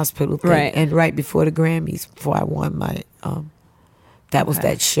hospital thing. Right. And right before the Grammys, before I won my... that was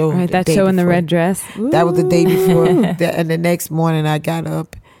that show. Right, that show in the red dress. Ooh. That was the day before. And the next morning I got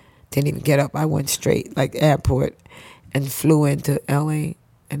up. Didn't even get up. I went straight, airport, and flew into LA,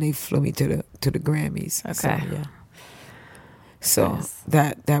 and they flew me to the Grammys. Okay. So, yeah. So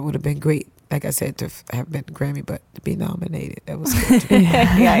that would have been great. Like I said, to have been Grammy, but to be nominated, that was good.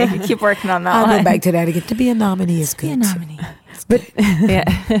 Yeah, you keep working on that. I'll go back to that again. To be a nominee is good. Be a nominee.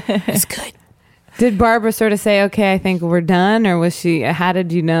 It's good. Did Barbara sort of say, okay, I think we're done? Or was she, how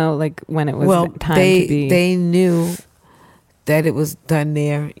did you know, when it was time to be? They knew that it was done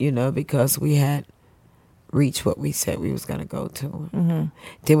there, because we had reached what we said we was going to go to. Mm-hmm.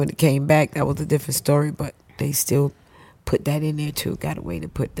 Then when it came back, that was a different story, but they still put that in there too. Got a way to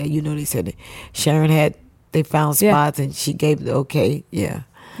put that. They said that Sharon they found spots and she gave the okay. Yeah.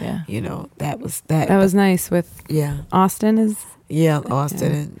 Yeah. You know, that was that. That was nice with Austin is. Yeah,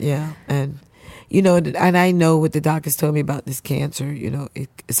 Austin. And you know, and I know what the doctors told me about this cancer. You know,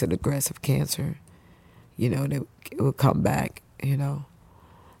 it's an aggressive cancer. You know, that it will come back. You know,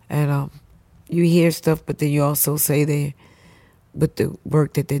 and you hear stuff, but then you also say with the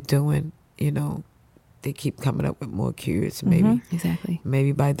work that they're doing, you know, they keep coming up with more cures. Maybe Exactly.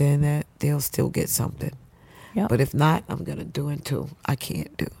 Maybe by then that they'll still get something. Yep. But if not, I'm gonna do it too. I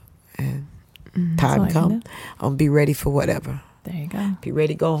can't do. And all I time can come, do. I'm gonna be ready for whatever. There you go. Be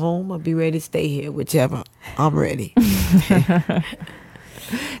ready to go home or be ready to stay here, whichever. I'm ready.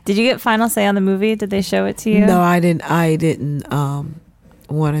 Did you get final say on the movie? Did they show it to you? No, I didn't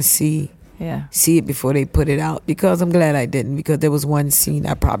want to see it before they put it out, because I'm glad I didn't, because there was one scene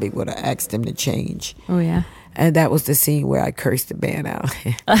I probably would have asked them to change. Oh yeah. And that was the scene where I cursed the band out.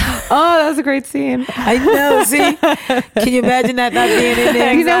 Oh, that was a great scene. I know, see? Can you imagine that not being in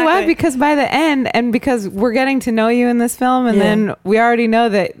there? You know what? Because by the end, and because we're getting to know you in this film, and then we already know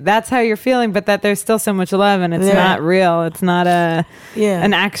that that's how you're feeling, but that there's still so much love, and it's not real. It's not an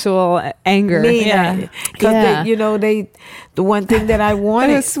actual anger. Because you know, the one thing that I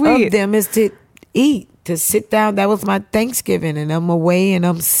wanted of them is to eat, to sit down. That was my Thanksgiving, and I'm away and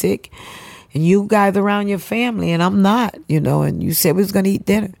I'm sick. And you guys around your family, and I'm not, you know, and you said we was going to eat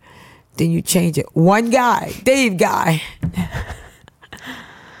dinner. Then you change it. One guy, Dave Guy.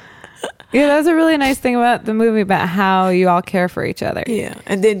 Yeah, that was a really nice thing about the movie, about how you all care for each other. Yeah.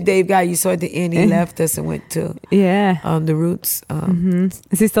 And then Dave Guy, you saw at the end, he left us and went to the Roots.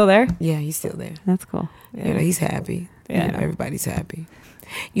 Is he still there? Yeah, he's still there. That's cool. Yeah. You know, he's happy. Yeah. You know, everybody's happy.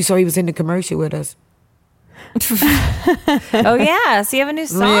 You saw he was in the commercial with us. Oh yeah, so you have a new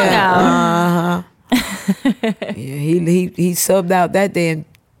song out. Yeah, he subbed out that day and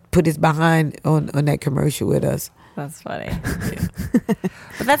put his behind on that commercial with us. That's funny.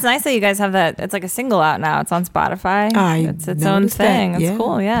 But that's nice that you guys have that. It's like a single out now. It's on Spotify. It's its own thing. It's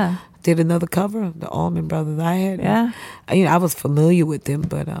cool. Yeah. Did another cover of the Allman Brothers. I had. Yeah. You know, I was familiar with them,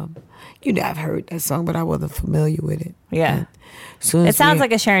 but you know, I've heard that song, but I wasn't familiar with it. Yeah. It sounds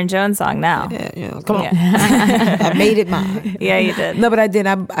like a Sharon Jones song now. Yeah, come on. I made it mine. Yeah, you did. No, but I did.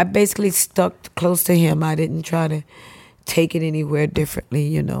 I basically stuck close to him. I didn't try to take it anywhere differently,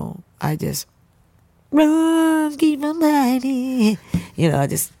 you know. I just run, keep on riding. You know, I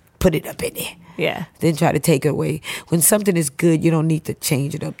just put it up in there. Yeah. Didn't try to take it away. When something is good, you don't need to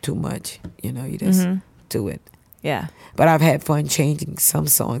change it up too much. You know, you just do it. Yeah. But I've had fun changing some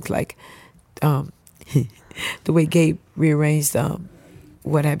songs, like the way Gabe rearranged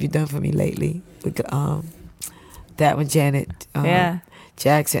What Have You Done For Me Lately with that one, Janet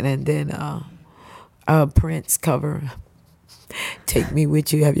Jackson, and then Prince cover Take Me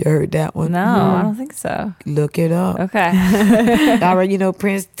With You. Have you heard that one? No, I don't think so. Look it up. Okay. All right, you know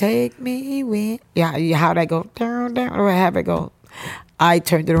Prince, Take Me With. Yeah, how that go? Down, down, or have it go? I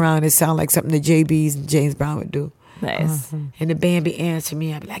turned it around. It sounded like something the JBs and James Brown would do. Nice. And the band be answering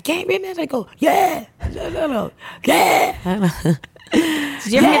me. I'd be like, can't remember. I go, yeah, no, yeah. Did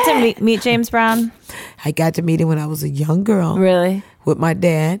you ever get to meet James Brown? I got to meet him when I was a young girl. Really? With my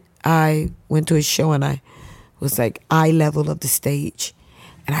dad. I went to his show and I was like eye level of the stage.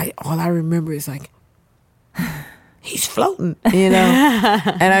 And all I remember is like, he's floating, you know.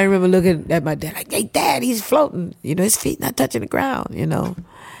 And I remember looking at my dad like, hey, Dad, he's floating. You know, his feet not touching the ground, you know.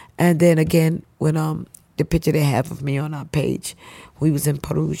 And then again, when the picture they have of me on our page, we was in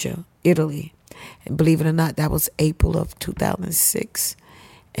Perugia, Italy. And believe it or not, that was April of 2006.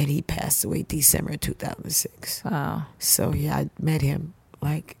 And he passed away December 2006. Wow. So, yeah, I met him,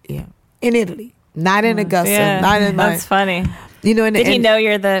 in Italy. Not in Augusta. Not in That's funny. You know, Did he know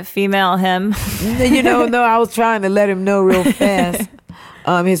you're the female him? You know, no, I was trying to let him know real fast.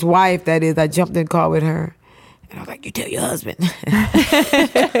 His wife, that is, I jumped in the car with her. And I was like, you tell your husband.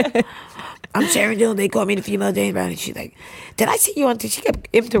 I'm Sharon Jones. They call me the female James Brown. And she's like, did I see you on TV? She kept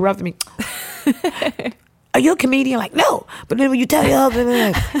interrupting me. Are you a comedian? Like, no. But then when you tell your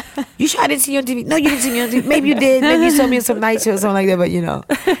husband, you sure I didn't see you on TV? No, you didn't see me on TV. Maybe you did. Maybe you saw me in some night show or something like that. But, you know.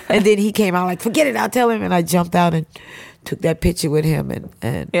 And then he came out like, forget it. I'll tell him. And I jumped out and took that picture with him.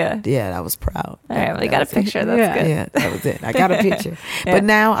 And I was proud. All right, well, you got a picture. That's good. Yeah, that was it. I got a picture. But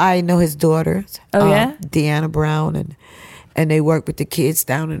now I know his daughters. Oh, yeah? Deanna Brown and they work with the kids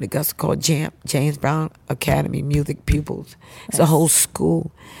down in Augusta called James Brown Academy Music Pupils. It's a whole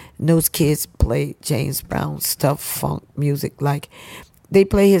school. And those kids play James Brown stuff, funk music. Like, they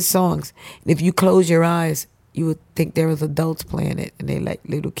play his songs. And if you close your eyes, you would think there was adults playing it. And they like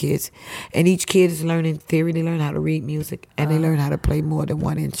little kids. And each kid is learning theory. They learn how to read music. And they learn how to play more than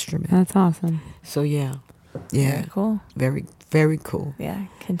one instrument. That's awesome. So, yeah. Yeah. Very cool. Very, very cool. Yeah,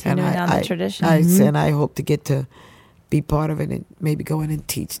 continuing on the tradition. And I hope to get to be part of it and maybe go in and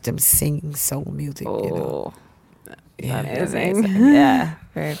teach them singing soul music. Yeah. Amazing. Yeah,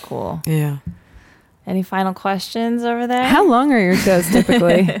 very cool. Yeah. Any final questions over there? How long are your shows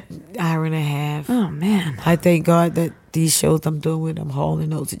typically? Hour and a half. Oh man, I thank God that these shows I'm doing with them, Hall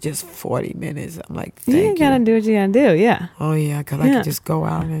 & Oates, are just 40 minutes. I'm like, thank you. You gotta do what you gotta do. Yeah. Oh yeah, because I can just go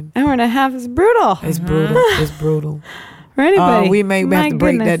out and Hour and a half is brutal. it's brutal. It's brutal. For anybody. We may My have to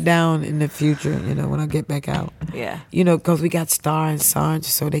break goodness. that down in the future, when I get back out. Yeah. Because we got Star and Sanj,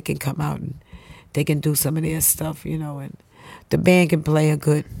 so they can come out and they can do some of their stuff, and the band can play a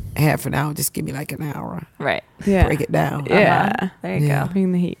good half an hour. Just give me like an hour. Right. Yeah. Break it down. Yeah. There you Yeah. go.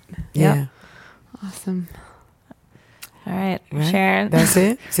 Bring the heat. Yeah. Yep. Awesome. All right, Right? Sharon. That's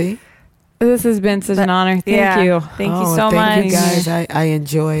it. See? This has been such an honor. Thank you. Thank you so thank much. you guys. I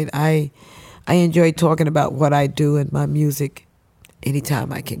enjoyed. I enjoy talking about what I do in my music.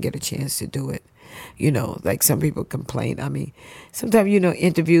 Anytime I can get a chance to do it. Like some people complain. I mean, sometimes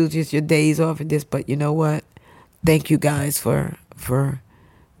interviews just your days off and this, but you know what? Thank you guys for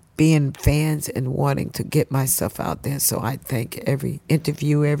being fans and wanting to get my stuff out there. So I thank every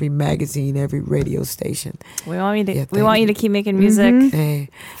interview, every magazine, every radio station. We want you to. Yeah, we want you to keep making music Hey,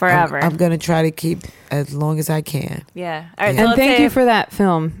 forever. I'm gonna try to keep as long as I can. Yeah. All right. Yeah. So And let's thank say you for that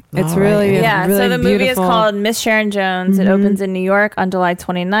film. It's All right. really, Yeah, really so the movie is beautiful. called Miss Sharon Jones. It opens in New York on July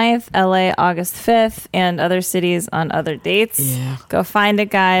 29th, LA August 5th, and other cities on other dates. Yeah. Go find it,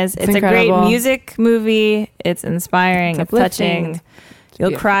 guys. It's a incredible. great music movie. It's inspiring. It's uplifting. touching. You'll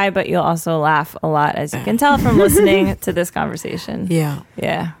beautiful. cry, but you'll also laugh a lot, as you can tell from listening to this conversation. Yeah,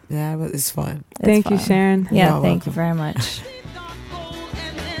 Yeah. yeah, but it's fun. It's Thank you, fun. Sharon. Yeah, You're thank you welcome. very much.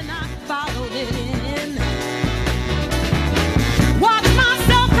 Watch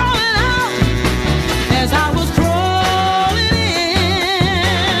myself crawling out as I was crawling in.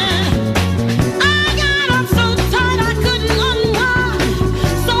 I got up so tight I couldn't unwind.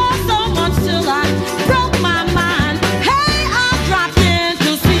 So much till I broke my mind. Hey, I dropped in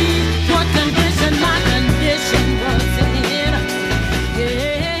to see what condition my condition was in.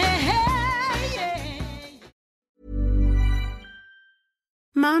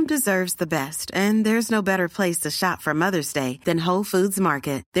 Mom deserves the best, and there's no better place to shop for Mother's Day than Whole Foods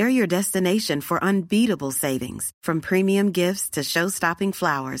Market. They're your destination for unbeatable savings, from premium gifts to show-stopping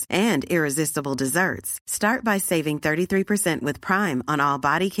flowers and irresistible desserts. Start by saving 33% with Prime on all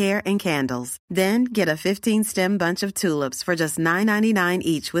body care and candles. Then get a 15-stem bunch of tulips for just $9.99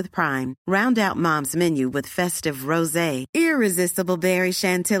 each with Prime. Round out Mom's menu with festive rosé, irresistible berry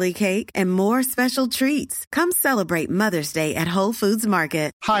chantilly cake, and more special treats. Come celebrate Mother's Day at Whole Foods Market.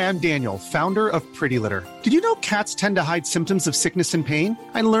 Hi, I'm Daniel, founder of Pretty Litter. Did you know cats tend to hide symptoms of sickness and pain?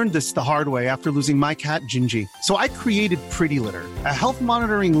 I learned this the hard way after losing my cat, Gingy. So I created Pretty Litter, a health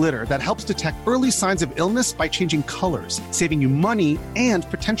monitoring litter that helps detect early signs of illness by changing colors, saving you money and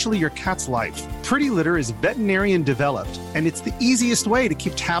potentially your cat's life. Pretty Litter is veterinarian developed, and it's the easiest way to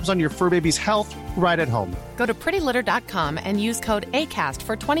keep tabs on your fur baby's health right at home. Go to prettylitter.com and use code ACAST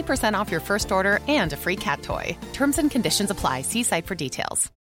for 20% off your first order and a free cat toy. Terms and conditions apply. See site for details.